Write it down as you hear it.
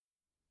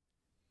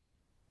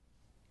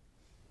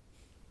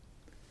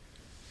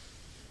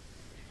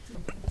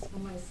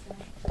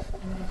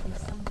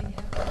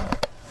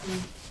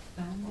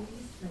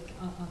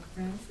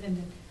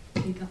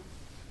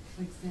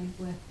for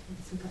example,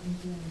 if we got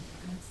into an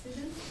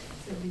accident,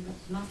 so we got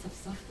lots of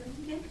suffering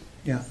again.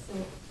 Yeah. So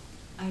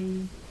I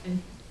don't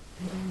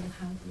know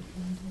how to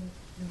handle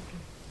it.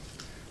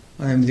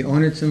 I am the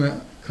owner to my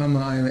karma,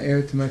 I am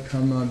heir to my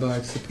karma,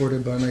 abide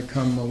supported by my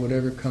karma,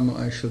 whatever karma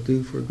I shall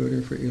do for good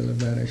or for ill, of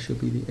that I shall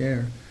be the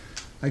heir.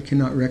 I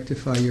cannot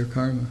rectify your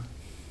karma.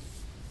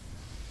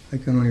 I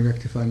can only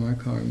rectify my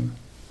karma.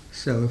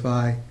 So if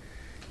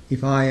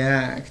I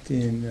act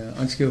in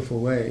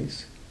unskillful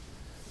ways,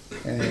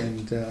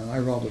 and I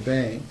rob a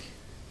bank,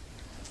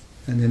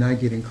 and then I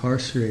get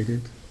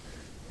incarcerated,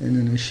 and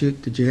then I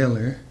shoot the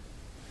jailer,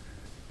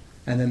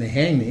 and then they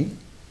hang me,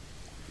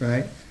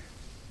 right?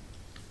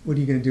 What are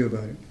you going to do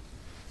about it?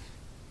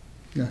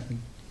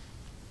 Nothing.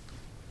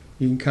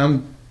 You can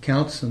come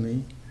counsel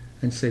me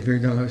and say,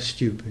 Virdal, I was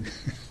stupid.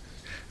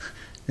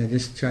 And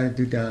just try to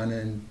do dana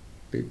and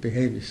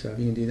behave yourself.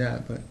 You can do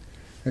that, but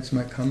that's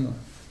my karma.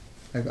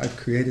 I've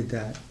created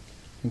that.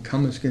 And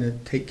karma's going to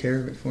take care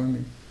of it for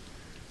me.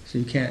 So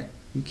you can't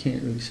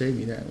really save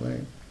me that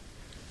way.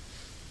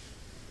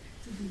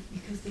 So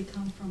because they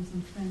come from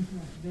some friends who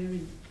are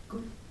very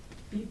good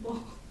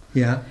people.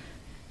 Yeah.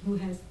 Who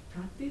has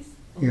practice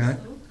also. Yeah.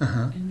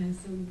 Uh-huh. And then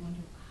so we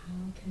wonder,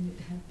 how can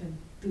it happen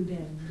to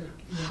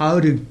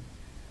them?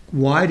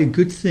 Why do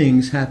good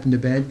things happen to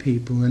bad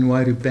people, and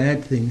why do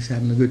bad things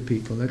happen to good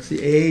people? That's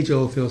the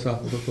age-old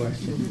philosophical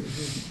question.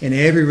 And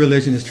every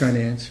religion is trying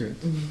to answer it.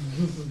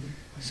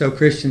 So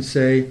Christians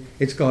say,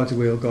 it's God's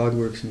will, God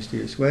works in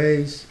mysterious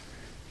ways.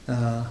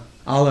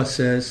 Allah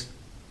says,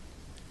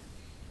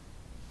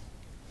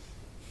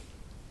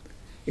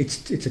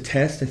 it's a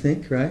test, I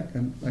think, right?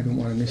 I don't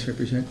want to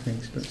misrepresent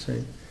things, but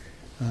say,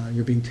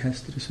 you're being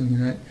tested or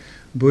something like that.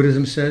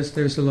 Buddhism says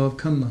there's the law of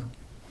karma,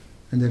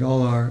 and that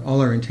all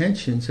our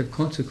intentions have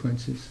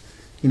consequences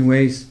in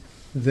ways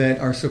that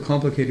are so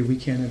complicated we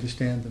can't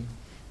understand them.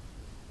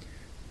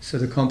 So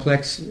the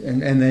complex,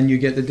 and then you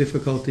get the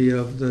difficulty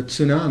of the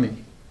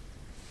tsunami,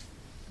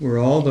 where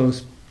all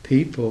those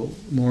people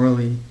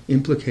morally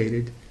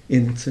implicated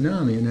in the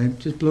tsunami, and it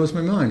just blows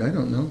my mind. I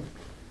don't know.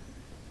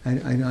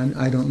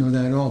 I don't know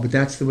that at all, but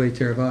that's the way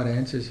Theravada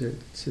answers it.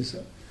 It says,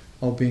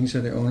 all beings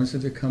are the owners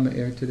of their karma,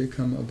 heir to their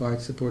karma,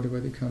 abide supported by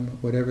their karma.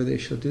 Whatever they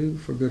shall do,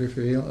 for good or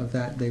for ill, of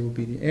that they will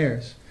be the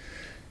heirs.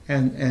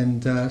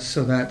 And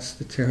so that's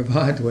the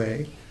Theravada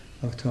way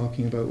of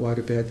talking about why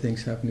do bad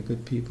things happen to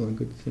good people and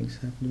good things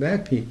happen to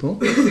bad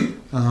people.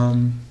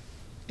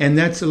 And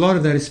that's a lot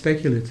of that is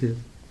speculative,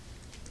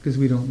 because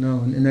we don't know.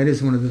 And that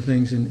is one of the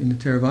things in the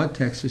Theravada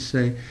texts, is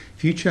say,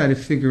 if you try to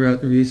figure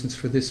out the reasons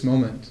for this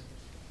moment,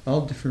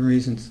 all different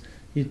reasons,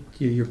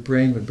 your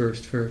brain would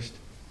burst first.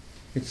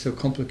 It's so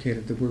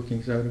complicated, the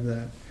workings out of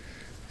that.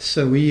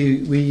 So we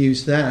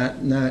use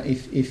that. Now,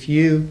 if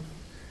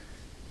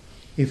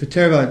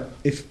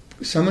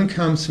someone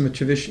comes from a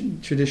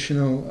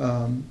traditional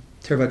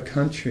Theravada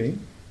country,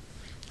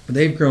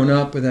 they've grown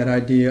up with that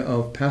idea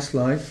of past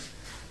life,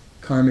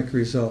 karmic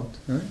result,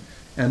 right?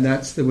 And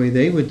that's the way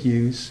they would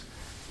use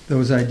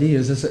those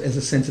ideas as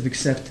a sense of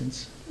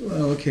acceptance.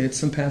 Well, okay, it's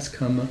some past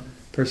karma,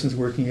 person's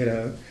working it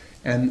out,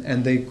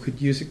 and they could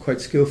use it quite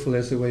skillfully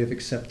as a way of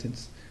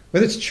acceptance.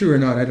 Whether it's true or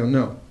not, I don't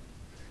know.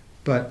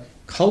 But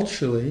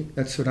culturally,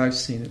 that's what I've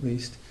seen at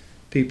least.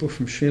 People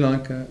from Sri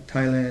Lanka,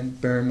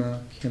 Thailand,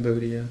 Burma,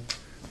 Cambodia,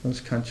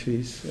 those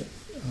countries,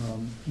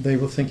 they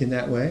will think in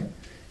that way.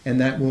 And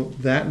that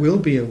will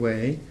be a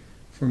way,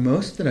 for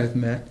most that I've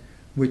met,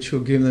 which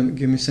will give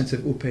me a sense of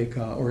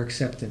upekkha, or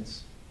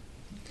acceptance.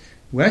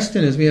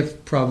 Westerners, we have a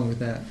problem with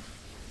that.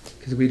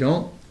 Because we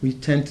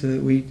tend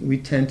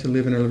to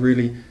live in a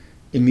really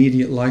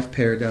immediate life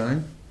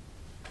paradigm.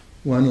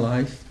 One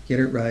life, get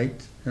it right.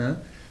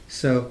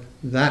 So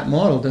that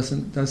model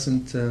doesn't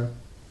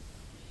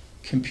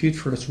compute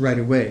for us right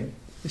away.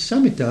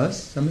 Some it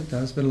does,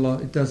 but a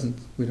lot it doesn't.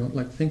 We don't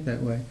like to think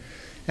that way.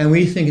 And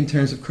we think in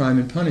terms of crime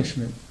and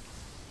punishment.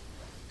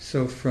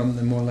 So from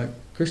the more like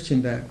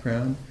Christian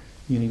background,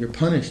 you're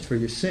punished for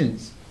your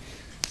sins.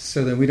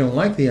 So that we don't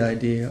like the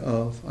idea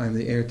of, I'm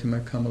the heir to my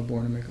karma,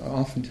 born in my karma.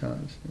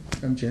 Oftentimes,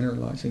 I'm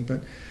generalizing,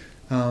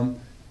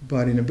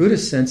 but in a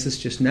Buddhist sense, it's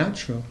just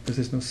natural, because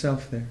there's no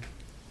self there.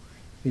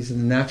 These are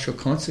the natural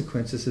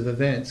consequences of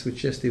events which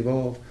just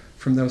evolve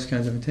from those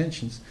kinds of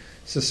intentions.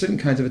 So certain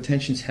kinds of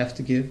intentions have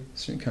to give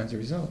certain kinds of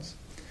results.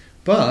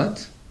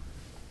 But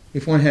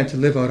if one had to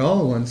live out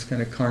all one's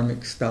kind of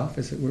karmic stuff,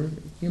 as it were,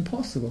 it'd be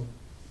impossible.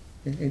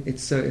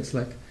 It's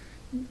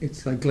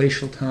like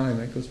glacial time.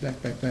 It goes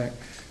back.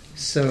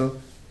 So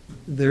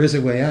there is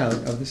a way out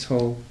of this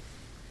whole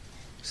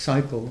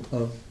cycle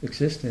of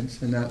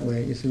existence, and that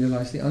way is to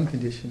realize the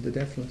unconditioned, the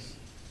deathless.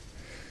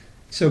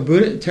 So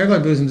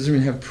Theravada Buddhism doesn't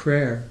really have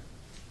prayer.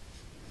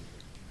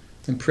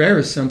 And prayer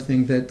is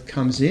something that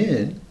comes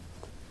into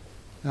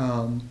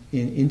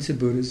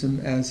Buddhism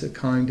as a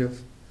kind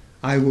of,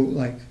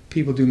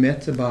 people do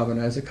metta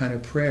bhavana as a kind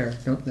of prayer,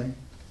 don't they?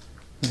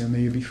 May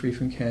you be free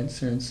from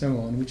cancer and so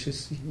on, which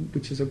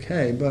is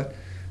okay, but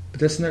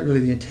that's not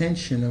really the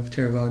intention of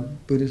Theravada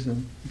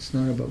Buddhism. It's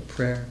not about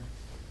prayer.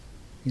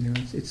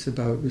 It's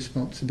about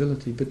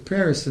responsibility. But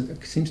prayer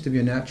seems to be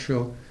a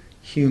natural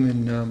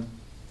human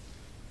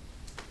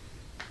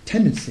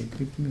tendency.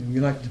 We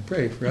like to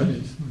pray for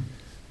others.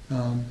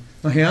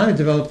 Mahayana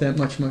developed that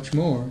much, much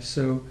more.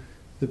 So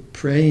the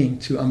praying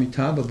to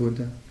Amitabha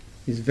Buddha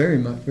is very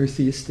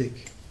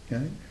theistic,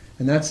 okay?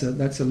 And that's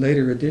a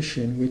later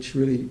addition, which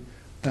really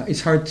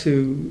is hard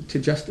to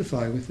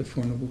justify with the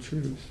Four Noble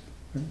Truths.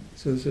 Right?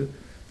 So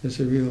there's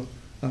a real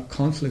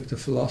conflict of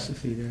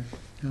philosophy there.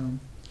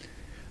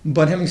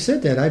 But having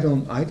said that, I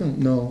don't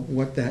know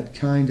what that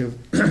kind of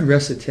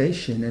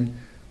recitation and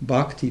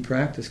bhakti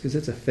practice, because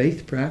it's a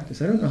faith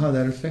practice, I don't know how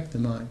that affects the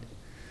mind.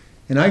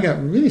 And I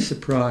got really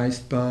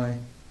surprised by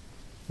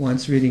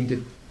once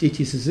reading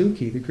D.T.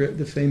 Suzuki,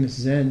 the famous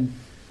Zen,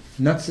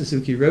 not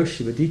Suzuki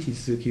Roshi, but D.T.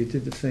 Suzuki, who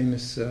did the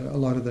famous, a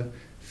lot of the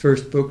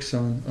first books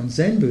on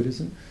Zen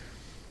Buddhism,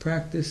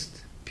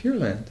 practiced Pure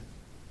Land.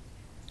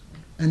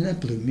 And that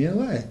blew me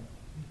away.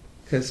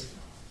 Because,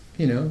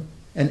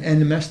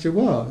 and the Master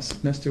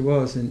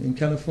was in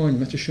California,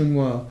 Master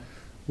Shunhua,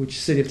 which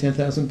city of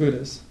 10,000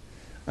 Buddhas.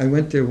 I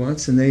went there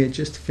once, and they had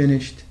just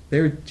finished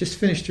a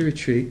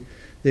retreat.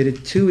 They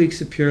did 2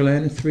 weeks of Pure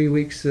Land and 3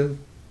 weeks of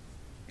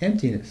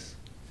emptiness.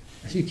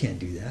 I said, you can't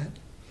do that.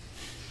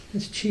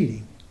 That's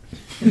cheating.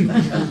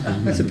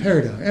 That's a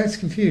paradox. That's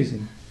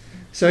confusing.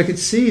 So I could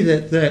see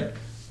that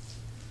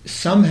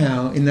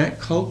somehow in that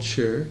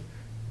culture,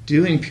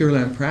 doing Pure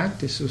Land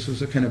practice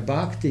was a kind of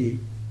bhakti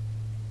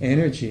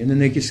energy, and then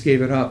they just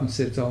gave it up and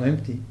said it's all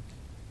empty.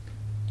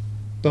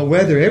 But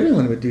whether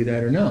everyone would do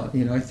that or not,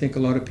 I think a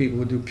lot of people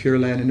would do Pure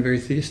Land in a very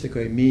theistic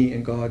way. Me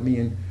and God, me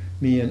and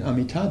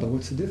Amitabha.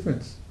 What's the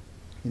difference?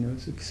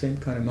 It's the same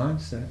kind of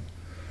mindset.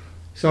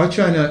 So I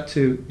try not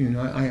to,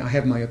 I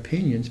have my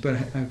opinions, but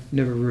I've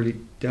never really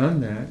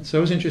done that. So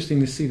it was interesting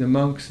to see the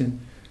monks and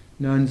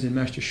nuns and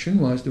Master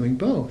Shunhuas doing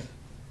both.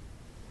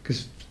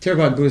 Because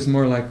Theravada Buddhism is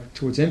more like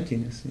towards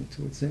emptiness,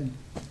 towards Zen.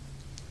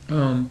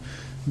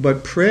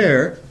 But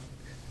prayer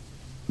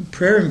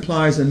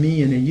implies a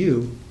me and a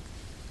you.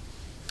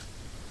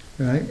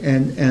 Right?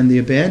 And the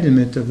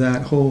abandonment of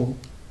that whole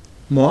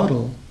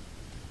model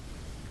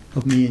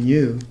of me and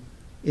you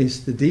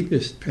is the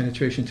deepest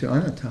penetration to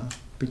anatta,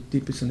 the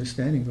deepest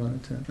understanding of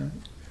anatta.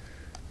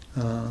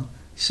 Right?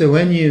 So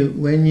when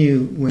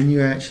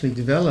you actually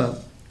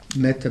develop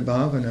metta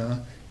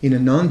bhavana in a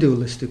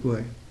non-dualistic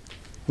way,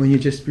 when you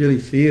just really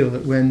feel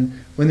that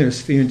when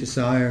there's fear and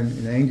desire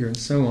and anger and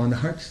so on, the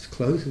heart just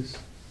closes.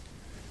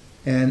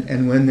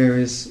 And when there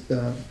is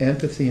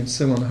empathy and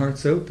so on, the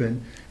heart's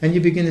open, and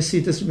you begin to see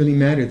it doesn't really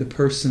matter the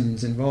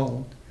persons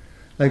involved.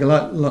 Like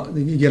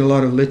you get a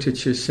lot of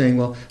literature saying,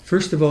 well,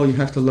 first of all, you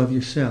have to love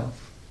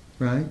yourself,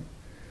 right?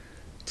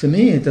 To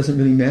me, it doesn't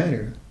really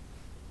matter,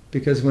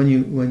 because when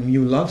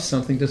you love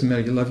something, it doesn't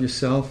matter you love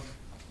yourself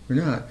or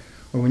not,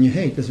 or when you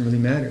hate, it doesn't really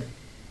matter.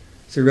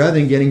 So rather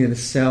than getting to the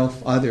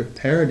self-other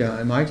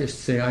paradigm, I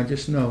just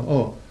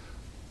know,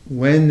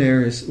 when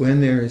there is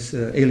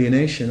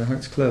alienation, the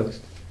heart's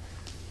closed.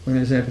 When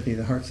there's empathy,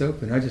 the heart's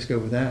open. I just go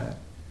with that.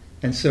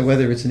 And so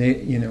whether it's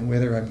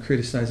whether I'm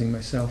criticizing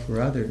myself or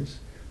others,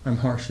 I'm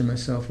harsh on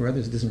myself or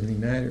others, it doesn't really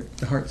matter.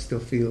 The heart still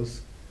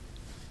feels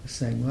the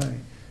same way.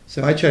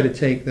 So I try to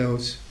take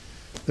those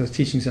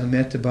teachings on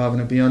metta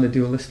bhavana beyond the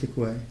dualistic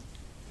way.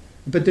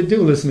 But the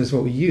dualism is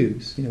what we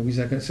use.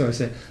 So I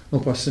say,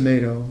 Opa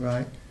Samedo,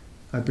 right?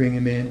 I bring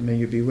him in, may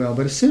you be well.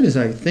 But as soon as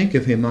I think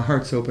of him, my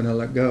heart's open, I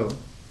let go.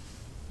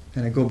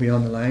 And I go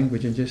beyond the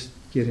language and just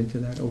get into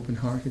that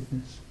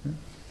open-heartedness.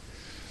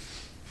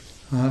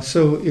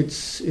 So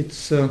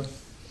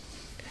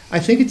I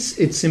think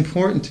it's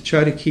important to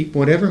try to keep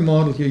whatever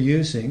model you're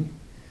using,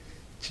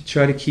 to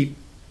try to keep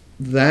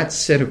that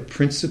set of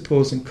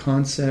principles and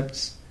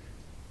concepts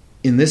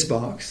in this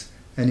box,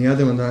 and the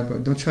other one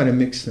don't try to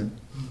mix them,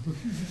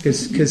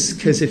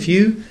 because if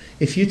you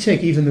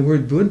take even the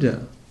word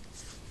Buddha,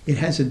 it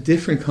has a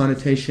different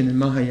connotation in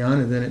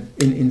Mahayana than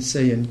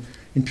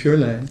in Pure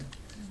Land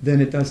than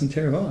it does in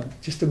Theravada.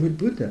 Just the word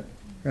Buddha,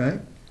 right?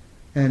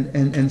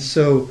 And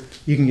so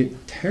you can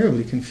get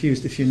terribly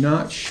confused if you're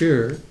not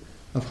sure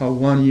of how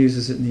one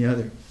uses it in the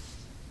other.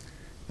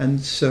 And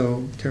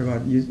so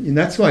Theravada, and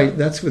that's where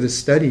the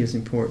study is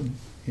important.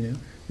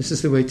 This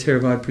is the way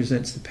Theravada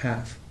presents the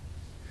path.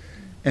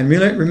 And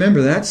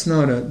remember, that's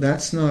not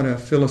a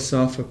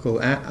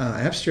philosophical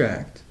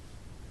abstract.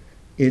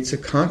 It's a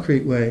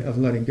concrete way of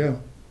letting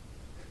go,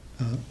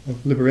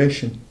 of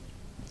liberation.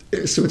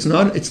 So it's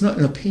not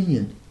an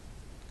opinion.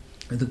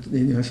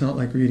 It's not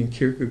like reading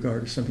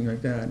Kierkegaard or something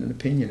like that, an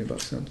opinion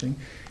about something.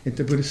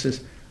 The Buddha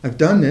says, I've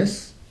done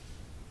this.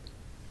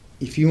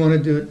 If you want to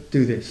do it,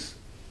 do this.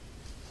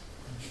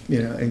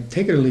 And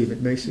take it or leave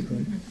it, basically.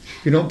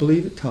 If you don't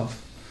believe it,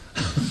 tough.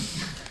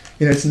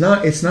 It's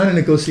not a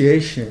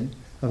negotiation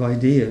of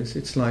ideas.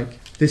 It's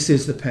like, this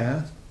is the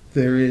path.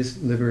 There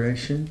is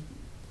liberation.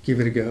 Give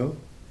it a go.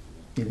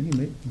 You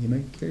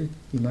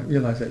might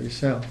realize that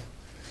yourself.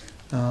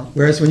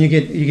 Whereas when you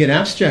get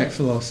abstract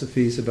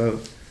philosophies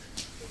about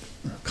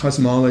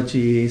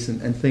cosmologies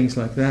and things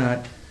like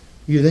that,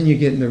 then you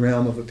get in the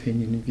realm of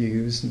opinion and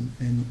views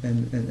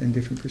and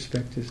different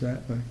perspectives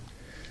that way.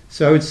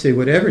 So I would say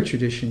whatever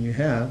tradition you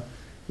have,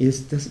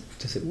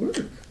 does it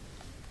work?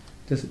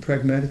 Does it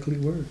pragmatically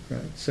work,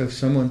 right? So if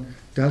someone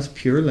does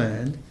Pure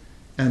Land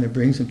and it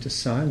brings them to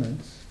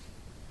silence,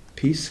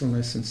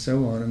 peacefulness and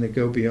so on, and they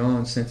go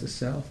beyond sense of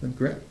self, then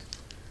great.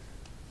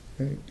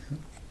 Great.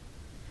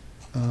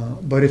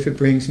 But if it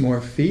brings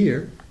more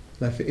fear,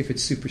 like if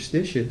it's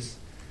superstitious,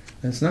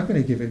 then it's not going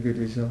to give a good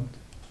result.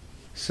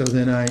 So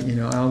then I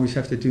always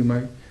have to do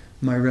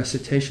my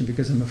recitation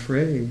because I'm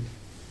afraid.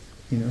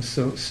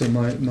 So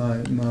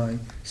my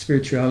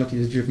spirituality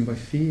is driven by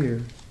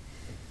fear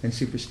and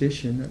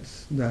superstition.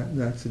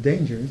 That's a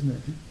danger, isn't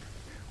it?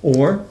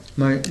 Or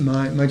my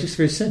just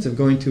very sense of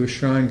going to a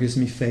shrine gives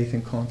me faith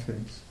and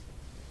confidence,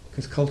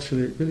 because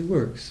culturally it really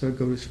works. So I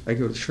go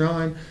to the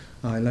shrine,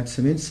 I light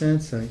some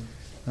incense, I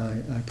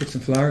put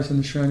some flowers on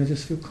the shrine, I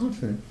just feel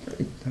confident.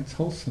 Right, that's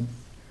wholesome.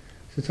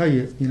 So it's how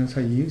it's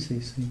how you use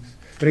these things.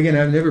 But again,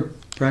 I've never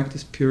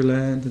practiced Pure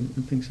Land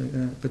and things like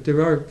that. But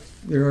there are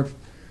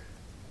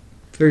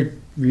very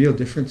real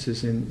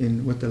differences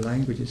in what the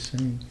language is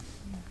saying.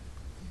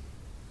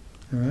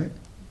 All right,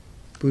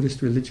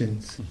 Buddhist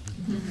religions,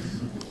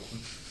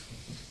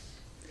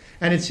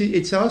 and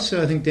it's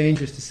also, I think,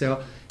 dangerous to say,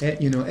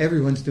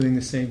 everyone's doing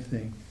the same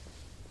thing.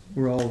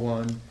 We're all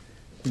one.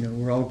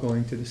 We're all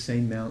going to the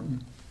same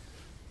mountain.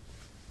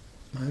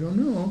 I don't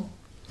know.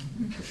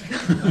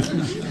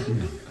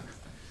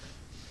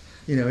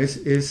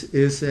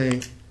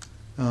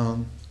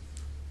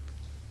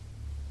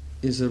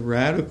 Is a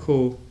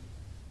radical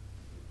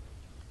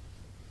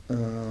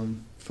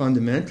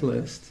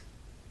fundamentalist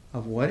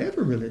of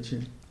whatever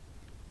religion,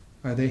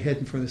 are they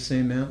heading for the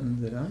same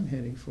mountain that I'm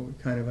heading for?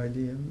 Kind of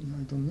idea.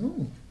 I don't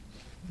know.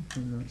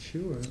 I'm not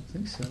sure. I don't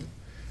think so.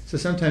 So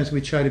sometimes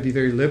we try to be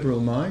very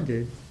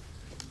liberal-minded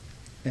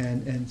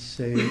and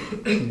say,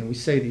 we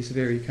say these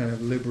very kind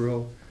of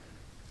liberal,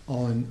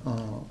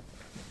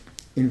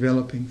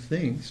 enveloping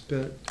things,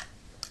 but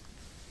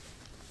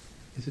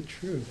is it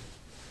true?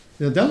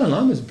 The Dalai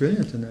Lama is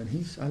brilliant in that.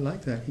 I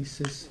like that. He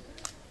says,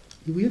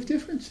 we have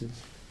differences.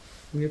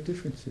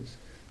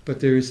 But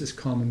there is this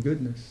common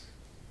goodness.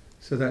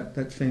 So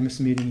that famous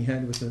meeting he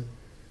had with the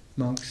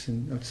monks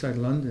outside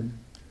London,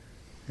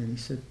 and he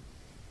said,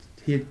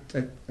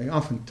 I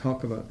often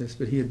talk about this,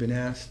 but he had been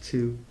asked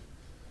to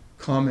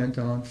comment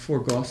on 4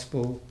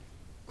 gospel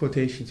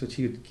quotations which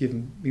he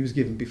was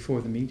given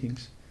before the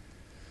meetings,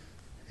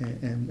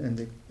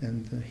 and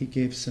he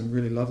gave some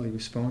really lovely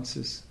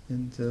responses,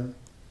 and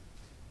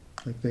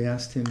like they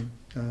asked him,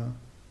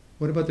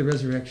 what about the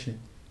resurrection,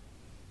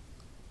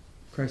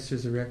 Christ's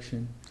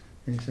resurrection?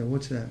 And he said,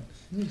 what's that?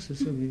 He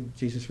says,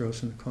 Jesus rose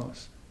from the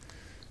cross.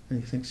 And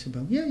he thinks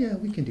about, yeah,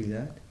 we can do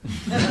that.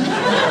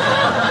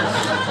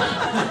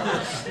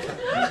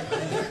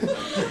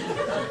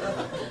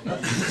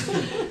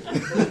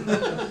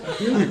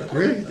 Really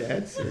brilliant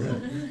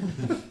answer.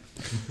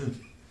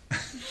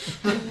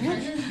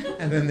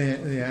 And then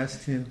they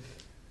asked him,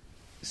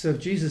 so if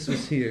Jesus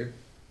was here,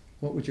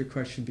 what would your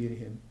question be to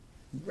him?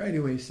 Right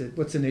away he said,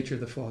 what's the nature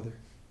of the Father?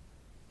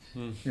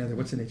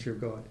 What's the nature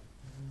of God?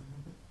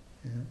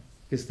 Yeah.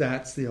 Because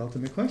that's the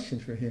ultimate question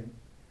for him.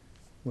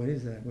 What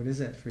is that? What is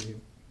that for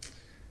you?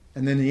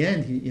 And then in the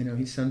end,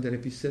 he summed it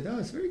up. He said,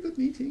 it's a very good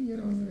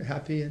meeting,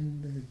 happy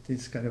in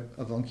this kind of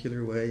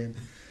avuncular way.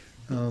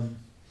 And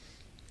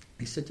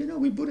he said,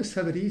 we Buddhists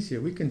have it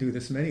easier. We can do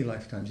this many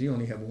lifetimes. You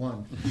only have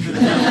one.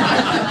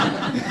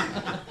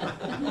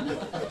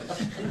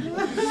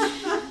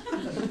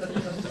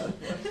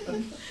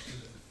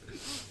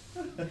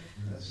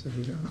 So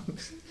who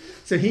knows?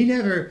 So he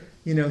never,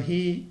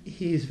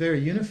 he's very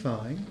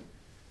unifying,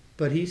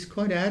 but he's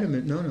quite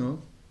adamant,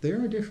 no,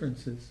 there are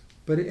differences,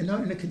 but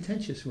not in a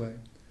contentious way.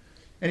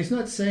 And he's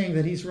not saying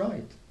that he's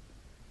right.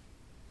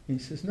 He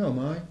says, no,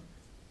 my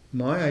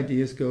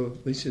ideas go,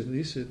 this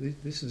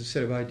is a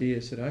set of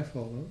ideas that I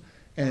follow,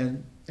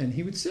 and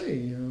he would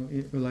say,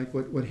 like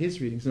what his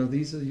readings, no,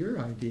 these are your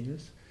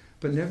ideas,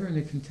 but never in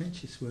a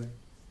contentious way,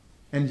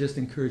 and just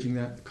encouraging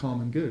that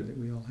common good that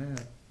we all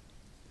have.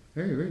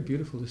 Very, very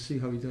beautiful to see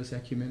how he does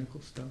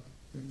ecumenical stuff.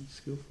 Very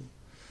skillful.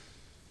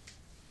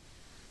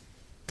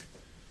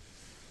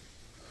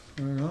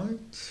 All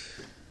right.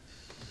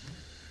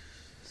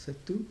 C'est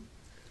tout.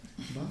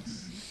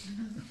 Boss.